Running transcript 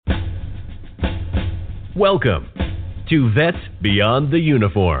Welcome to Vets Beyond the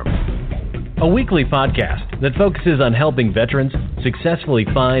Uniform, a weekly podcast that focuses on helping veterans successfully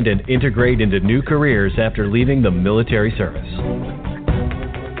find and integrate into new careers after leaving the military service.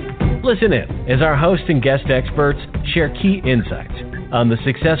 Listen in as our host and guest experts share key insights on the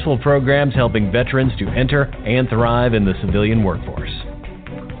successful programs helping veterans to enter and thrive in the civilian workforce.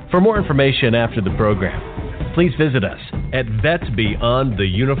 For more information after the program, please visit us at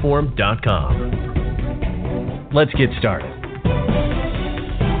vetsbeyondtheuniform.com. Let's get started.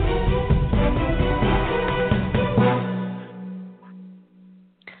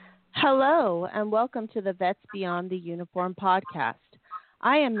 Hello, and welcome to the Vets Beyond the Uniform podcast.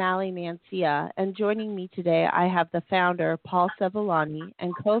 I am Mally Mancia, and joining me today, I have the founder, Paul Sevillani,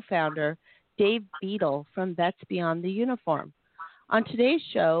 and co-founder, Dave Beadle from Vets Beyond the Uniform. On today's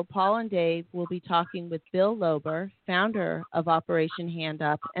show, Paul and Dave will be talking with Bill Lober, founder of Operation Hand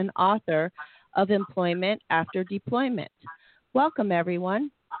Up and author of Employment After Deployment. Welcome,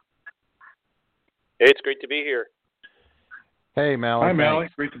 everyone. Hey, it's great to be here. Hey, Mally. Hi, Mally.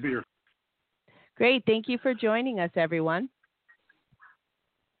 Great to be here. Great. Thank you for joining us, everyone.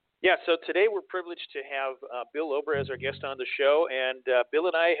 Yeah, so today we're privileged to have Bill Lober as our guest on the show, and Bill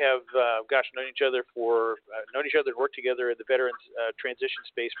and I have, known each other and worked together in the veterans transition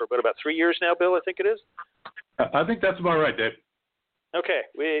space for about 3 years now. Bill, I think it is. I think that's about right, Dave. Okay,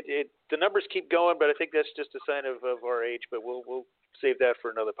 the numbers keep going, but I think that's just a sign of our age. But we'll save that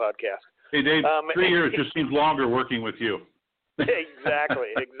for another podcast. Hey, Dave, 3 years just seems longer working with you.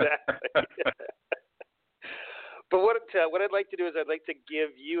 Exactly. But what I'd like to do is I'd like to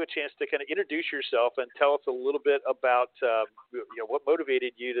give you a chance to kind of introduce yourself and tell us a little bit about what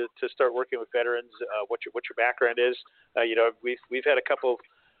motivated you to start working with veterans, what your background is. We've had a couple of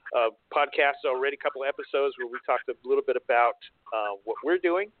podcasts already, a couple of episodes where we talked a little bit about what we're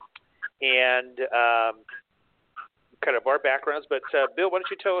doing and kind of our backgrounds. But Bill, why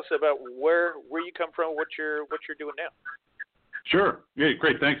don't you tell us about where you come from, what you're doing now? Sure. Yeah,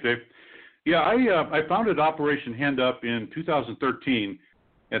 great. Thanks, Dave. Yeah, I founded Operation Hand Up in 2013.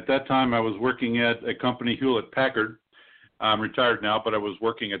 At that time, I was working at a company, Hewlett Packard. I'm retired now, but I was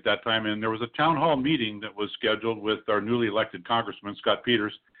working at that time, and there was a town hall meeting that was scheduled with our newly elected Congressman, Scott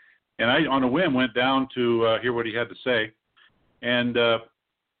Peters, and I, on a whim, went down to hear what he had to say. And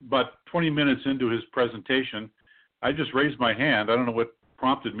about 20 minutes into his presentation, I just raised my hand. I don't know what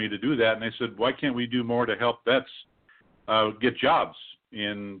prompted me to do that, and they said, why can't we do more to help vets get jobs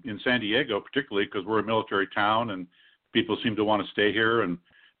in San Diego, particularly because we're a military town and people seem to want to stay here and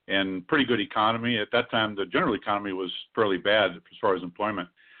pretty good economy. At that time, the general economy was fairly bad as far as employment.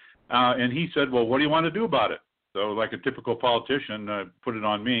 And he said, well, what do you want to do about it? So like a typical politician, put it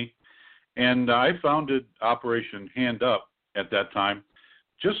on me. And I founded Operation Hand Up at that time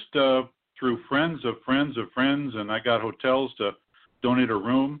just through friends of friends of friends, and I got hotels to donate a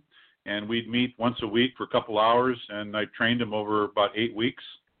room. And we'd meet once a week for a couple hours, and I trained them over about 8 weeks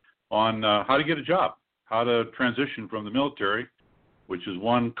on how to get a job, how to transition from the military, which is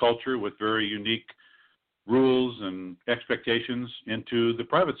one culture with very unique rules and expectations, into the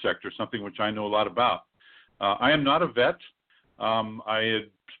private sector, something which I know a lot about. I am not a vet. I had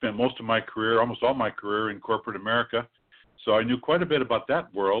spent most of my career, almost all my career, in corporate America, so I knew quite a bit about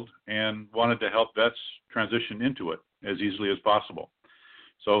that world and wanted to help vets transition into it as easily as possible.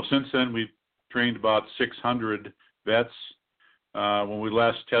 So since then, we've trained about 600 vets. When we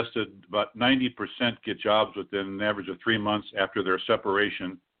last tested, about 90% get jobs within an average of 3 months after their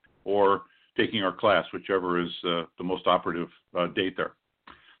separation or taking our class, whichever is the most operative date there.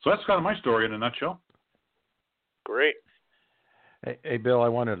 So that's kind of my story in a nutshell. Great. Hey, Bill,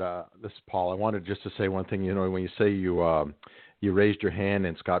 this is Paul. I wanted just to say one thing. When you say you raised your hand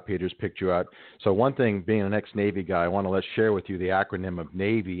and Scott Peters picked you out. So one thing, being an ex-Navy guy, I want to share with you the acronym of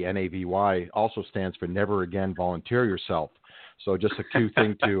Navy, N-A-V-Y, also stands for Never Again Volunteer Yourself. So just a cute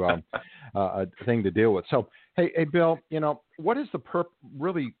thing a thing to deal with. So, hey, Bill, what is the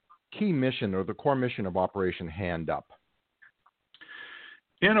really key mission or the core mission of Operation Hand Up?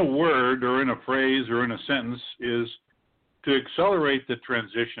 In a word or in a phrase or in a sentence is to accelerate the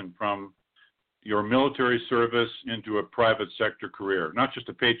transition from your military service into a private sector career, not just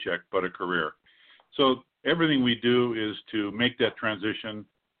a paycheck, but a career. So everything we do is to make that transition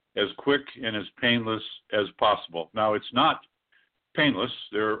as quick and as painless as possible. Now, it's not painless.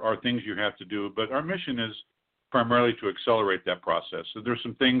 There are things you have to do, but our mission is primarily to accelerate that process. So there's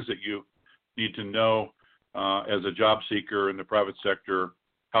some things that you need to know as a job seeker in the private sector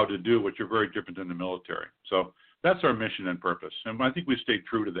how to do, which are very different than the military. So that's our mission and purpose. And I think we've stayed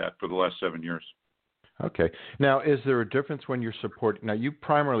true to that for the last 7 years. Okay. Now, is there a difference when you're supporting? Now, you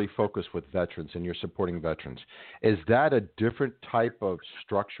primarily focus with veterans and you're supporting veterans. Is that a different type of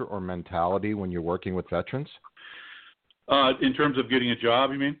structure or mentality when you're working with veterans? In terms of getting a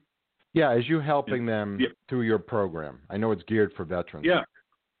job, you mean? Yeah, as you helping them through your program. I know it's geared for veterans. Yeah.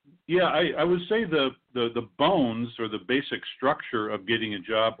 I would say the bones or the basic structure of getting a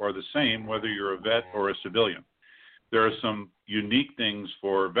job are the same whether you're a vet or a civilian. There are some unique things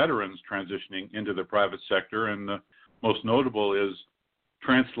for veterans transitioning into the private sector, and the most notable is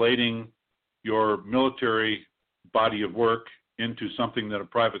translating your military body of work into something that a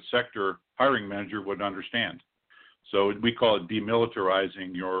private sector hiring manager would understand. So we call it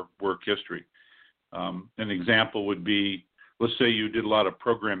demilitarizing your work history. An example would be, let's say you did a lot of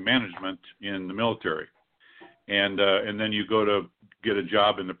program management in the military, and then you go to get a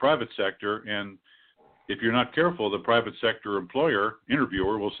job in the private sector, and if you're not careful, the private sector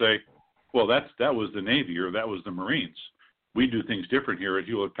interviewer will say, well, that was the Navy or that was the Marines. We do things different here at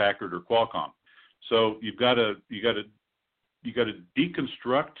Hewlett Packard or Qualcomm. So you got to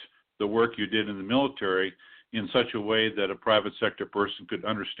deconstruct the work you did in the military in such a way that a private sector person could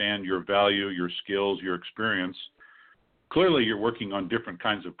understand your value, your skills, your experience. Clearly, you're working on different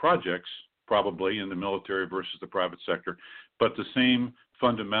kinds of projects, probably in the military versus the private sector, but the same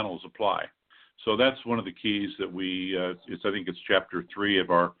fundamentals apply. So that's one of the keys that I think it's chapter 3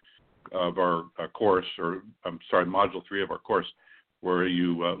 of our course, or module 3 of our course, where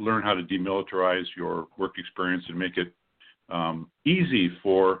you learn how to demilitarize your work experience and make it easy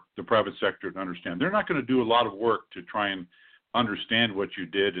for the private sector to understand. They're not going to do a lot of work to try and understand what you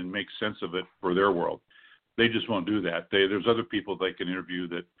did and make sense of it for their world. They just won't do that. There's other people they can interview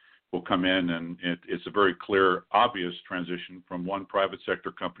that will come in, and it's a very clear, obvious transition from one private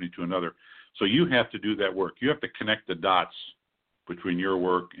sector company to another. So you have to do that work. You have to connect the dots between your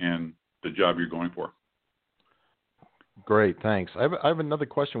work and the job you're going for. Great, thanks. I have another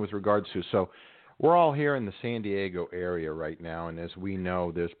question with regards to, so we're all here in the San Diego area right now, and as we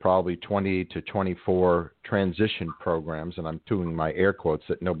know, there's probably 20 to 24 transition programs, and I'm doing my air quotes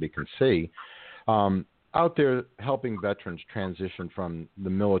that nobody can see, out there helping veterans transition from the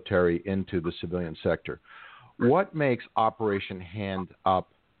military into the civilian sector. What makes Operation Hand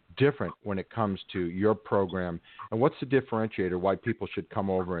Up different when it comes to your program, and what's the differentiator why people should come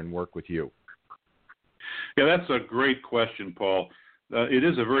over and work with you? Yeah, that's a great question, Paul. It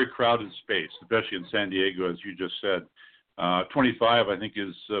is a very crowded space, especially in San Diego, as you just said. 25, I think,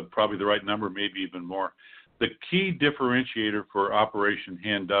 is probably the right number, maybe even more. The key differentiator for Operation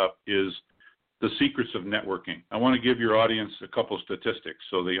Hand Up is the secrets of networking. I want to give your audience a couple statistics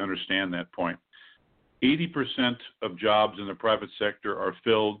so they understand that point. 80% of jobs in the private sector are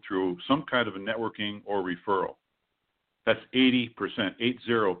filled through some kind of a networking or referral. That's 80%,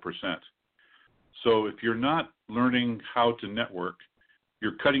 80%. So if you're not learning how to network,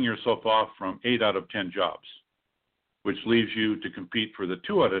 you're cutting yourself off from 8 out of 10 jobs, which leaves you to compete for the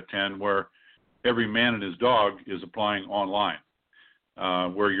 2 out of 10 where every man and his dog is applying online,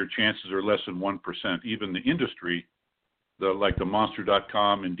 where your chances are less than 1%. Even the industry, like the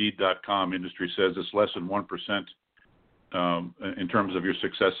Monster.com, Indeed.com industry says it's less than 1% in terms of your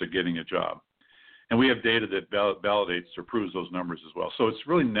success at getting a job. And we have data that validates or proves those numbers as well. So it's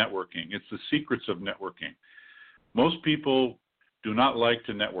really networking. It's the secrets of networking. Most people do not like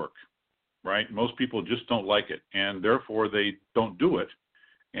to network, right? Most people just don't like it, and therefore they don't do it.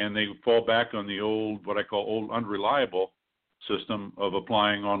 And they fall back on the old, what I call old unreliable system of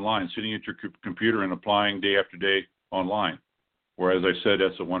applying online, sitting at your computer and applying day after day online, where, as I said,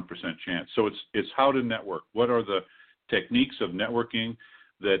 that's a 1% chance. So it's how to network. What are the techniques of networking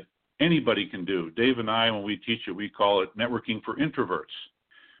that anybody can do? Dave and I, when we teach it, we call it networking for introverts.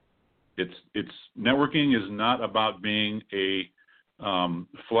 It's networking is not about being a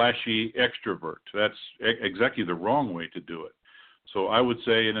flashy extrovert. That's exactly the wrong way to do it. So I would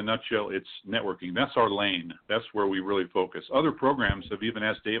say, in a nutshell, it's networking. That's our lane. That's where we really focus. Other programs have even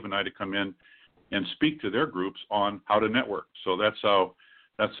asked Dave and I to come in and speak to their groups on how to network. So that's how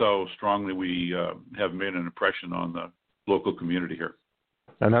strongly we have made an impression on the local community here.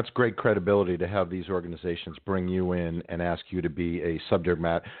 And that's great credibility to have these organizations bring you in and ask you to be a subject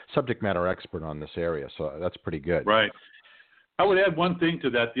matter expert on this area. So that's pretty good. Right. I would add one thing to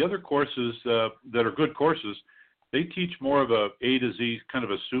that. The other courses that are good courses, they teach more of a to Z, kind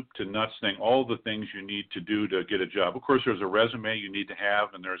of a soup to nuts thing, all the things you need to do to get a job. Of course, there's a resume you need to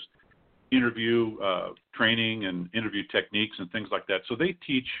have, and there's interview training and interview techniques and things like that. So they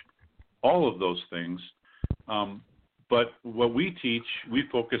teach all of those things. But what we teach, we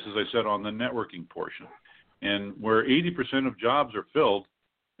focus, as I said, on the networking portion. And where 80% of jobs are filled,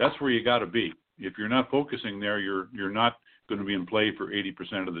 that's where you got to be. If you're not focusing there, you're not going to be in play for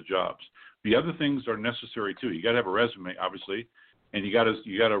 80% of the jobs. The other things are necessary too. You got to have a resume, obviously, and you got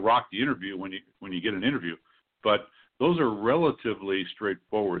to rock the interview when you get an interview. But those are relatively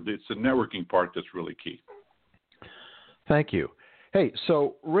straightforward. It's the networking part that's really key. Thank you. Hey,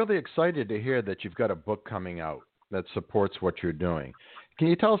 so really excited to hear that you've got a book coming out that supports what you're doing. Can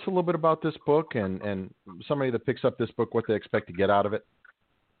you tell us a little bit about this book and somebody that picks up this book, what they expect to get out of it?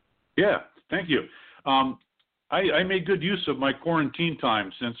 Yeah, thank you. I made good use of my quarantine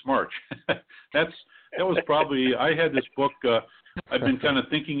time since March. That was probably, I had this book, I've been kind of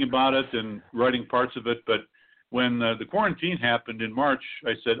thinking about it and writing parts of it, but when the quarantine happened in March,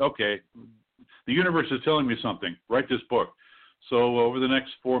 I said, okay, the universe is telling me something, write this book. So over the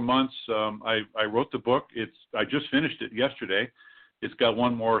next 4 months, I wrote the book. I just finished it yesterday. It's got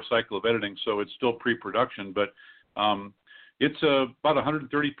one more cycle of editing, so it's still pre-production, but it's about a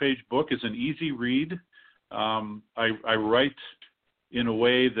 130-page book. It's an easy read. I write in a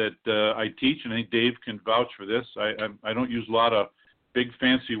way that I teach, and I think Dave can vouch for this. I don't use a lot of big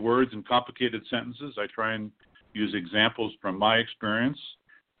fancy words and complicated sentences. I try and use examples from my experience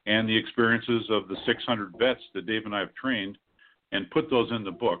and the experiences of the 600 vets that Dave and I have trained, and put those in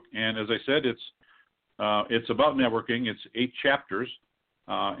the book. And as I said, it's about networking. It's 8 chapters,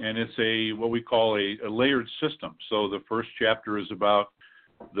 and it's what we call a layered system. So the first chapter is about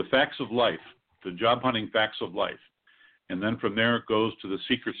the facts of life, the job hunting facts of life. And then from there it goes to the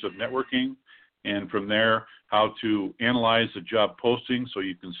secrets of networking, and from there how to analyze the job posting so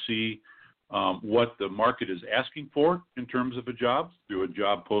you can see what the market is asking for in terms of a job through a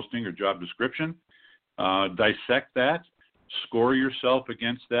job posting or job description. Dissect that, score yourself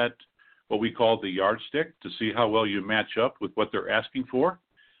against that, what we call the yardstick, to see how well you match up with what they're asking for.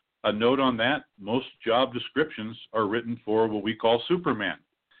 A note on that, most job descriptions are written for what we call Superman,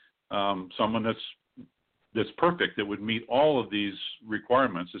 someone that's perfect, that would meet all of these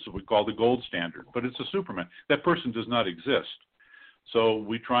requirements. This is what we call the gold standard, but it's a Superman. That person does not exist. So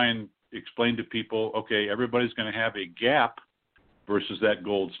we try and explain to people, okay, everybody's going to have a gap versus that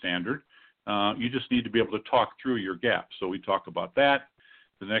gold standard. You just need to be able to talk through your gap. So we talk about that.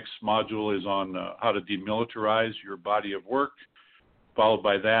 The next module is on how to demilitarize your body of work. Followed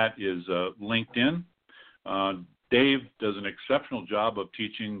by that is LinkedIn. Dave does an exceptional job of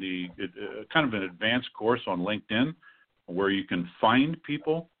teaching kind of an advanced course on LinkedIn, where you can find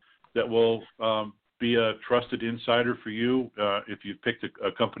people that will be a trusted insider for you if you've picked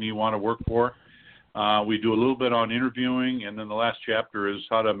a company you want to work for. We do a little bit on interviewing, and then the last chapter is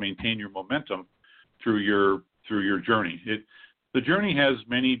how to maintain your momentum through your journey. The journey has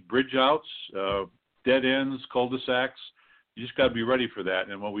many bridge outs, dead ends, cul-de-sacs. You just got to be ready for that,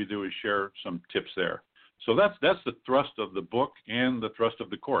 and what we do is share some tips there. So that's the thrust of the book and the thrust of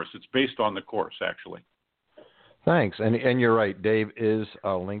the course. It's based on the course, actually. Thanks. And you're right. Dave is a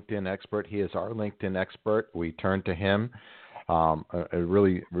LinkedIn expert. He is our LinkedIn expert. We turn to him. A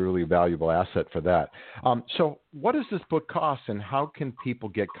really, really valuable asset for that. So what does this book cost, and how can people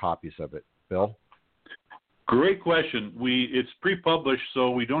get copies of it, Bill? Great question. It's pre-published,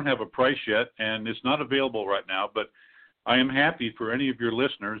 so we don't have a price yet, and it's not available right now, but I am happy for any of your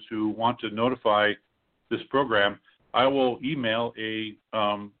listeners who want to notify this program. I will email a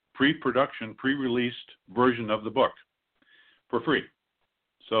pre-production, pre-released version of the book for free.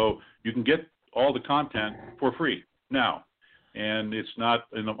 So you can get all the content for free now. And it's not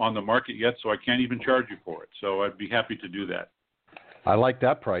on the market yet, so I can't even charge you for it. So I'd be happy to do that. I like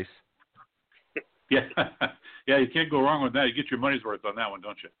that price. Yeah, yeah, you can't go wrong with that. You get your money's worth on that one,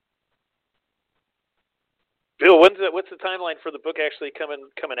 don't you? Bill, what's the timeline for the book actually coming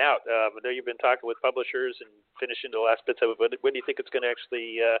out? I know you've been talking with publishers and finishing the last bits of it. When do you think it's going to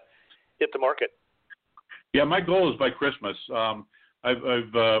actually hit the market? Yeah, my goal is by Christmas.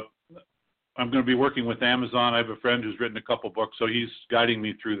 I'm going to be working with Amazon. I have a friend who's written a couple books, so he's guiding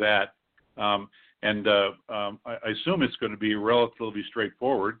me through that. I assume it's going to be relatively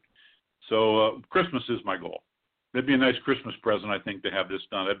straightforward. So Christmas is my goal. That'd be a nice Christmas present, I think, to have this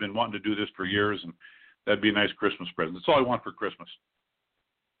done. I've been wanting to do this for years, and that'd be a nice Christmas present. That's all I want for Christmas.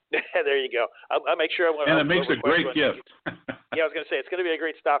 There you go. I'll make sure. And it makes a great gift. Yeah, I was going to say, it's going to be a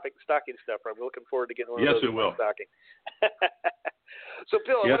great stocking stuffer. I'm looking forward to getting one of those in my stocking. So,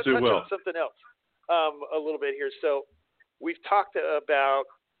 Bill, I want to touch on something else a little bit here. So we've talked about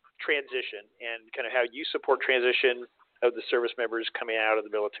transition and kind of how you support transition of the service members coming out of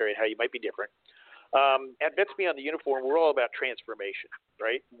the military and how you might be different. At Vets Beyond the Uniform, we're all about transformation,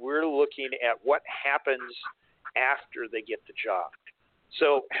 right? We're looking at what happens after they get the job.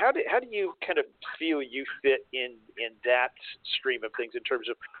 So how do you kind of feel you fit in that stream of things in terms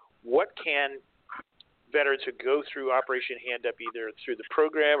of what can veterans who go through Operation Hand Up, either through the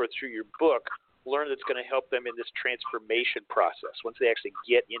program or through your book, learn that's going to help them in this transformation process once they actually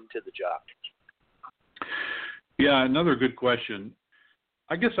get into the job? Yeah, another good question.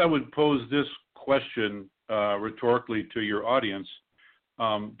 I guess I would pose this question rhetorically to your audience.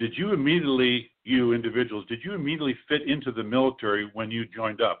 Did you immediately, you individuals, did you immediately fit into the military when you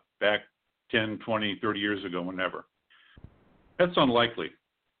joined up back 10, 20, 30 years ago, whenever? That's unlikely.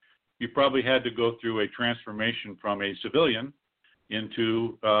 You probably had to go through a transformation from a civilian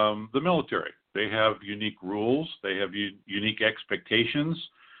into the military. They have unique rules. They have unique expectations.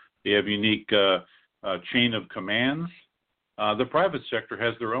 They have unique chain of commands. The private sector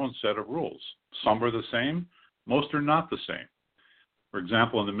has their own set of rules. Some are the same. Most are not the same. For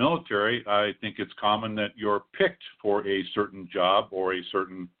example, in the military, I think it's common that you're picked for a certain job or a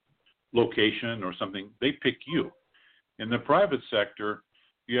certain location or something. They pick you. In the private sector,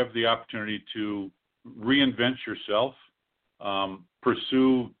 you have the opportunity to reinvent yourself,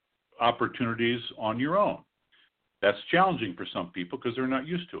 pursue opportunities on your own. That's challenging for some people because they're not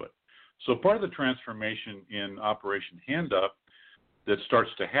used to it. So part of the transformation in Operation Hand Up that starts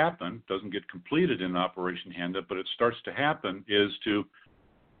to happen, doesn't get completed in Operation Hand Up, but it starts to happen, is to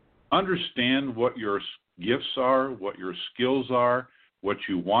understand what your gifts are, what your skills are, what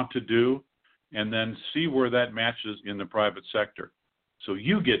you want to do, and then see where that matches in the private sector. So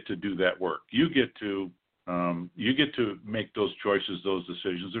you get to do that work. You get to make those choices, those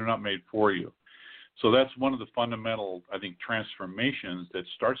decisions. They're not made for you. So that's one of the fundamental, I think, transformations that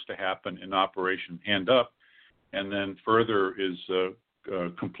starts to happen in Operation Hand Up, and then further is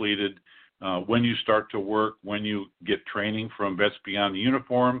completed when you start to work, when you get training from Vets Beyond the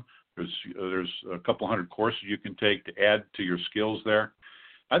Uniform. There's a couple hundred courses you can take to add to your skills there.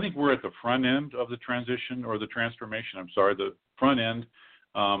 I think we're at the front end of the transition or the transformation. The front end.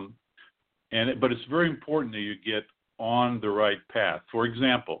 But it's very important that you get on the right path. For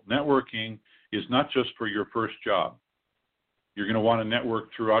example, networking is not just for your first job. You're going to want to network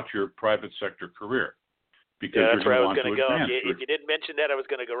throughout your private sector career. Because that's where I was going to go. Advance. If you didn't mention that, I was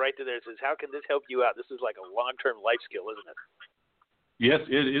going to go right to there. It says, how can this help you out? This is like a long-term life skill, isn't it? Yes,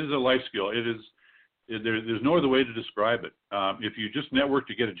 it is a life skill. It is. There's no other way to describe it. If you just network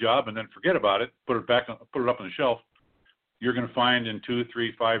to get a job and then forget about it, put it up on the shelf, you're going to find in 2,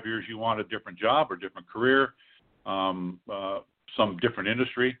 3, 5 years you want a different job or different career, some different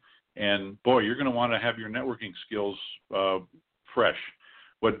industry, and boy, you're going to want to have your networking skills fresh.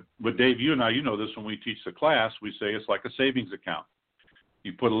 What Dave, you know this when we teach the class, we say it's like a savings account.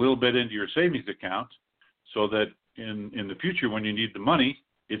 You put a little bit into your savings account so that in the future when you need the money,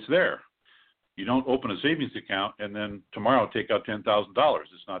 it's there. You don't open a savings account and then tomorrow take out $10,000.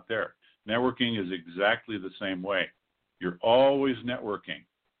 It's not there. Networking is exactly the same way. You're always networking.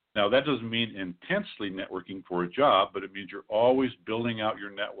 Now, that doesn't mean intensely networking for a job, but it means you're always building out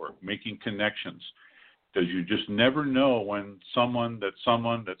your network, making connections, because you just never know when someone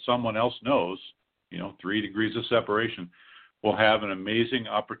else knows, 3 degrees of separation, will have an amazing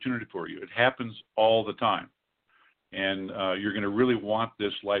opportunity for you. It happens all the time. And you're going to really want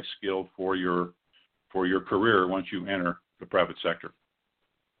this life skill for your career once you enter the private sector.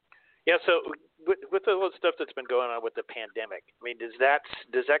 Yeah, so with the whole stuff that's been going on with the pandemic, I mean, does that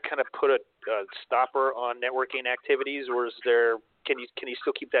kind of put a stopper on networking activities, or can you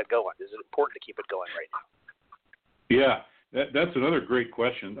still keep that going? Is it important to keep it going right now? Yeah, that's another great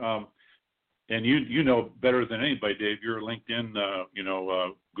question. And you know better than anybody, Dave. You're a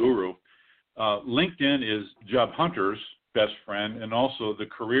LinkedIn guru. LinkedIn is job hunters' best friend and also the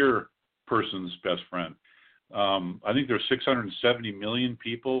career person's best friend. I think there's 670 million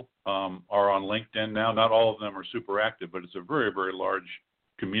people are on LinkedIn now. Not all of them are super active, but it's a very, very large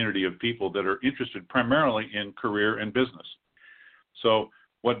community of people that are interested primarily in career and business. So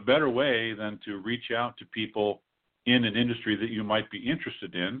what better way than to reach out to people in an industry that you might be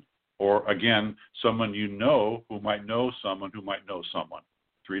interested in, or again, someone who might know someone who might know someone.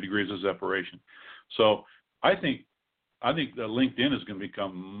 3 degrees of separation. So I think that LinkedIn is going to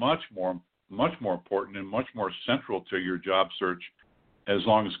become much more important and much more central to your job search as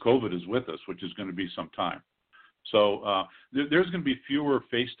long as COVID is with us, which is going to be some time. So there's going to be fewer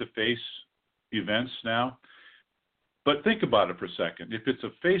face-to-face events now. But think about it for a second. If it's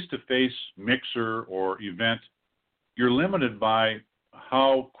a face-to-face mixer or event, you're limited by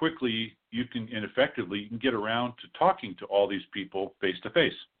how quickly you can and effectively you can get around to talking to all these people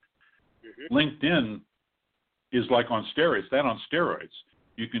face-to-face. Mm-hmm. LinkedIn is like on steroids. That on steroids.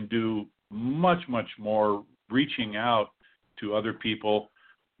 You can do much, much more reaching out to other people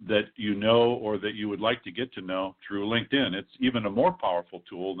that you know or that you would like to get to know through LinkedIn. It's even a more powerful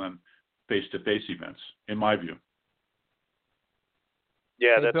tool than face-to-face events, in my view.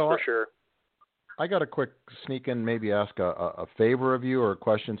 Yeah, Hey, that's Bill, for sure. I got a quick sneak in, maybe ask a favor of you or a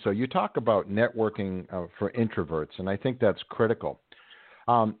question. So you talk about networking for introverts, and I think that's critical.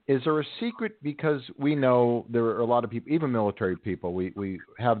 Is there a secret? Because we know there are a lot of people, even military people, we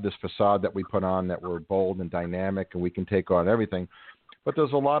have this facade that we put on that we're bold and dynamic and we can take on everything. But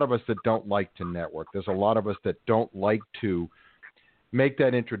there's a lot of us that don't like to network. There's a lot of us that don't like to make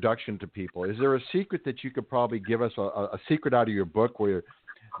that introduction to people. Is there a secret that you could probably give us, a secret out of your book where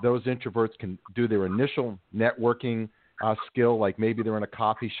those introverts can do their initial networking skill, like maybe they're in a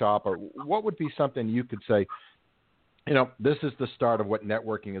coffee shop, or what would be something you could say, this is the start of what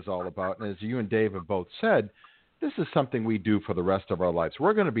networking is all about. And as you and Dave have both said, this is something we do for the rest of our lives.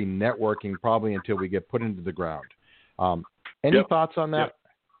 We're going to be networking probably until we get put into the ground. Any thoughts on that?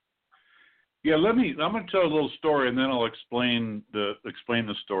 Yeah, I'm going to tell a little story, and then I'll explain the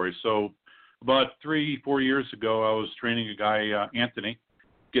story. So about 3-4 years ago, I was training a guy, Anthony,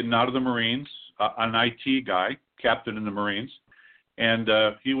 getting out of the Marines, an IT guy, captain in the Marines, and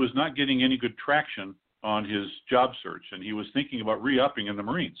he was not getting any good traction on his job search, and he was thinking about re-upping in the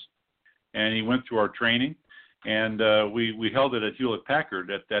Marines. And he went through our training, and we held it at Hewlett-Packard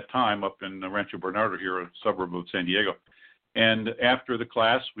at that time up in Rancho Bernardo here, a suburb of San Diego. And after the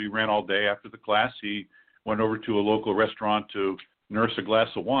class, we ran all day. After the class, he went over to a local restaurant to nurse a glass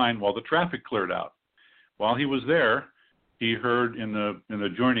of wine while the traffic cleared out. While he was there, he heard in the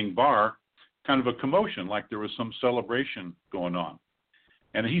adjoining bar kind of a commotion, like there was some celebration going on.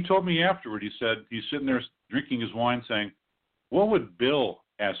 And he told me afterward, he said he's sitting there drinking his wine saying, what would Bill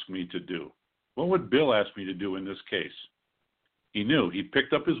ask me to do? What would Bill ask me to do in this case? He knew. He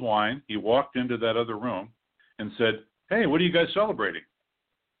picked up his wine. He walked into that other room and said, hey, what are you guys celebrating?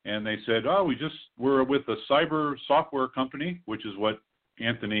 And they said, we're with a cyber software company, which is what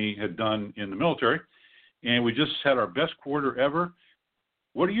Anthony had done in the military. And we just had our best quarter ever.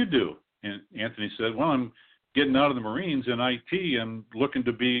 What do you do? And Anthony said, well, I'm getting out of the Marines in IT and looking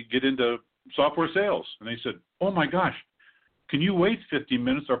to get into software sales. And they said, oh my gosh, can you wait 15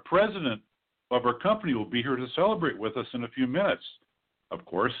 minutes? Our president of our company will be here to celebrate with us in a few minutes. Of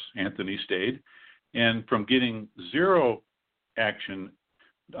course, Anthony stayed. And from getting zero action,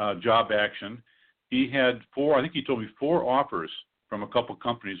 job action, he had I think he told me 4 offers from a couple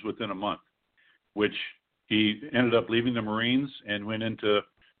companies within a month, which he ended up leaving the Marines and went into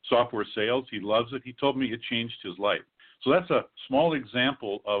software sales. He loves it. He told me it changed his life. So that's a small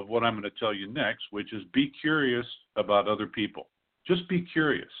example of what I'm going to tell you next, which is be curious about other people. Just be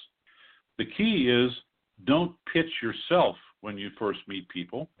curious. The key is don't pitch yourself when you first meet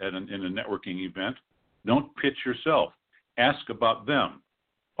people in a networking event. Don't pitch yourself. Ask about them.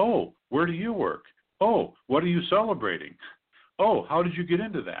 Oh, where do you work? Oh, what are you celebrating? Oh, how did you get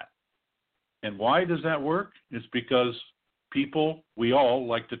into that? And why does that work? It's because we all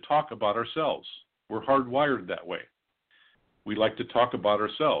like to talk about ourselves. We're hardwired that way. We like to talk about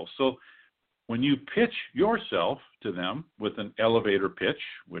ourselves. So when you pitch yourself to them with an elevator pitch,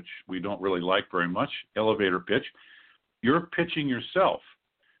 which we don't really like very much, elevator pitch, you're pitching yourself.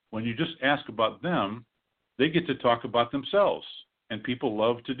 When you just ask about them, they get to talk about themselves, and people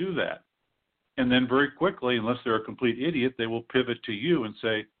love to do that. And then very quickly, unless they're a complete idiot, they will pivot to you and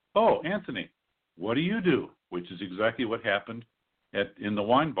say, oh, Anthony, what do you do? Which is exactly what happened in the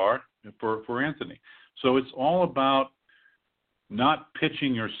wine bar for Anthony. So it's all about not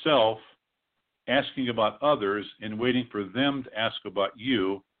pitching yourself, asking about others, and waiting for them to ask about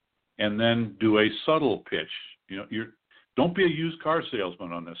you, and then do a subtle pitch. Don't be a used car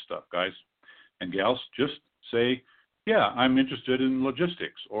salesman on this stuff, guys and gals. Just say, yeah, I'm interested in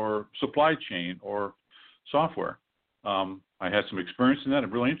logistics or supply chain or software. I had some experience in that.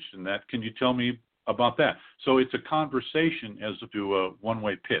 I'm really interested in that. Can you tell me about that? So it's a conversation as to a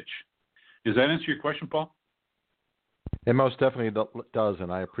one-way pitch. Does that answer your question, Paul? It most definitely does,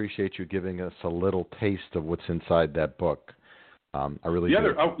 and I appreciate you giving us a little taste of what's inside that book. I really do.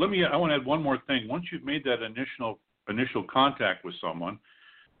 I want to add one more thing. Once you've made that initial contact with someone,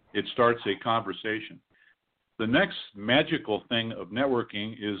 it starts a conversation. The next magical thing of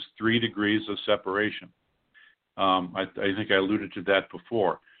networking is 3 degrees of separation. I think I alluded to that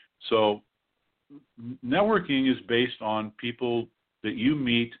before. So networking is based on people that you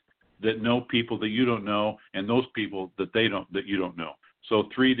meet that know people that you don't know, and those people that you don't know. So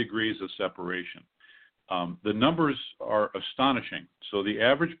 3 degrees of separation. The numbers are astonishing. So the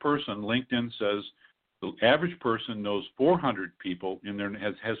average person, LinkedIn says, the average person knows 400 people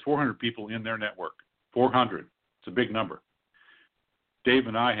has 400 people in their network. 400. It's a big number. Dave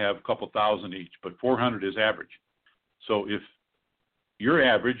and I have a couple thousand each, but 400 is average. So if your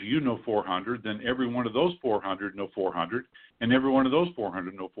average, you know 400, then every one of those 400 know 400, and every one of those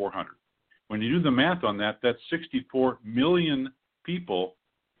 400 know 400. When you do the math on that, that's 64 million people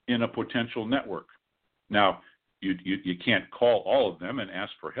in a potential network. Now, you can't call all of them and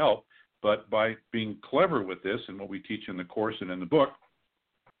ask for help, but by being clever with this and what we teach in the course and in the book,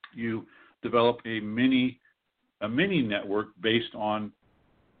 you develop a mini network based on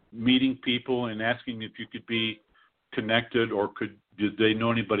meeting people and asking if you could be connected or did they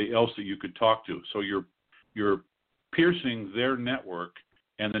know anybody else that you could talk to. So you're piercing their network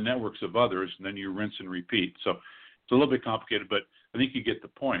and the networks of others, and then you rinse and repeat. So it's a little bit complicated, but I think you get the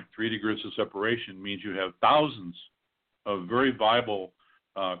point. 3 degrees of separation means you have thousands of very viable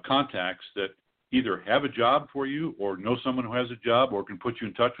contacts that either have a job for you or know someone who has a job or can put you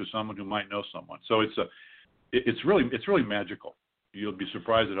in touch with someone who might know someone. So it's really magical. You'll be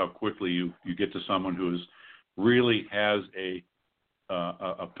surprised at how quickly you get to someone who really has a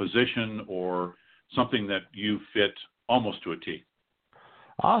position or something that you fit almost to a T.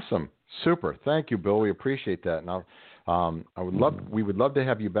 Awesome. Super. Thank you, Bill. We appreciate that. Now, we would love to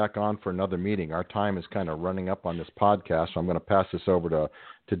have you back on for another meeting. Our time is kind of running up on this podcast, so I'm going to pass this over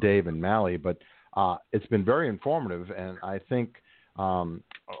to Dave and Mally. But it's been very informative, and I think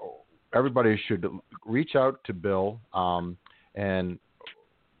everybody should reach out to Bill, and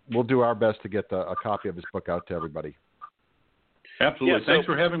we'll do our best to get a copy of his book out to everybody. Absolutely. Thanks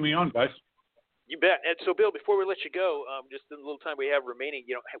for having me on, guys. You bet. And so, Bill, before we let you go, just in the little time we have remaining,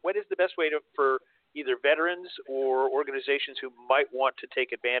 what is the best way for either veterans or organizations who might want to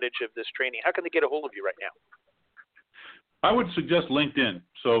take advantage of this training? How can they get a hold of you right now? I would suggest LinkedIn.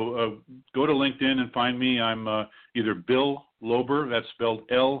 So go to LinkedIn and find me. I'm either Bill Loeber, that's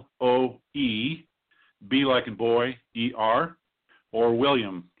spelled Loe, B like in boy, ER, or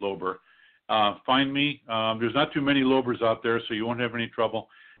William Loeber. Find me. There's not too many Loebers out there, so you won't have any trouble.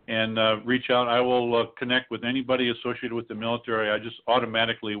 And reach out. I will connect with anybody associated with the military. I just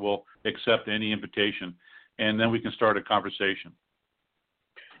automatically will accept any invitation, and then we can start a conversation.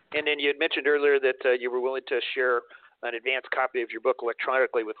 And then you had mentioned earlier that you were willing to share an advanced copy of your book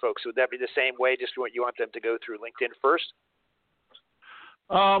electronically with folks. Would that be the same way, just what you want them to go through LinkedIn first?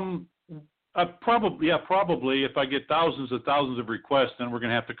 Probably. If I get thousands of requests, then we're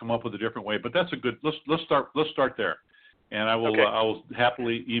going to have to come up with a different way. But that's a good. Let's start there. And I will okay. I will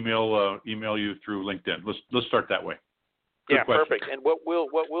happily email you through LinkedIn. Let's start that way. Good yeah, question. Perfect. And what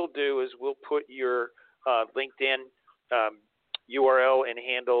we'll do is we'll put your LinkedIn URL and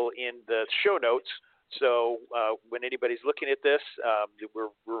handle in the show notes. So when anybody's looking at this, we're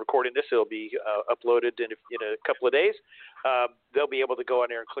recording this. It'll be uploaded in a couple of days. They'll be able to go on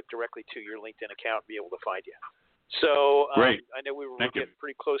there and click directly to your LinkedIn account and be able to find you. So Great. I know we're getting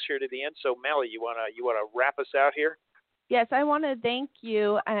pretty close here to the end. So Mally, you wanna wrap us out here? Yes, I want to thank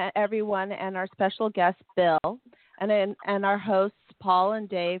you, everyone, and our special guest, Bill, and our hosts, Paul and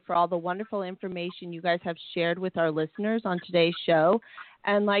Dave, for all the wonderful information you guys have shared with our listeners on today's show.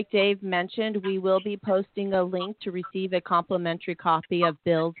 And like Dave mentioned, we will be posting a link to receive a complimentary copy of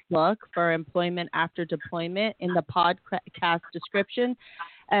Bill's book for employment after deployment in the podcast description,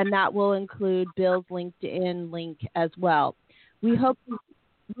 and that will include Bill's LinkedIn link as well. We hope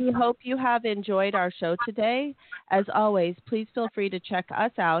you have enjoyed our show today. As always, please feel free to check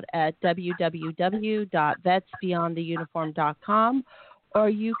us out at www.vetsbeyondtheuniform.com, or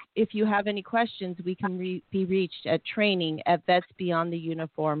if you have any questions, we can be reached at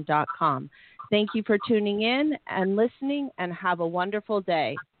training@vetsbeyondtheuniform.com. Thank you for tuning in and listening, and have a wonderful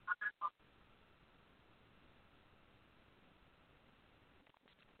day.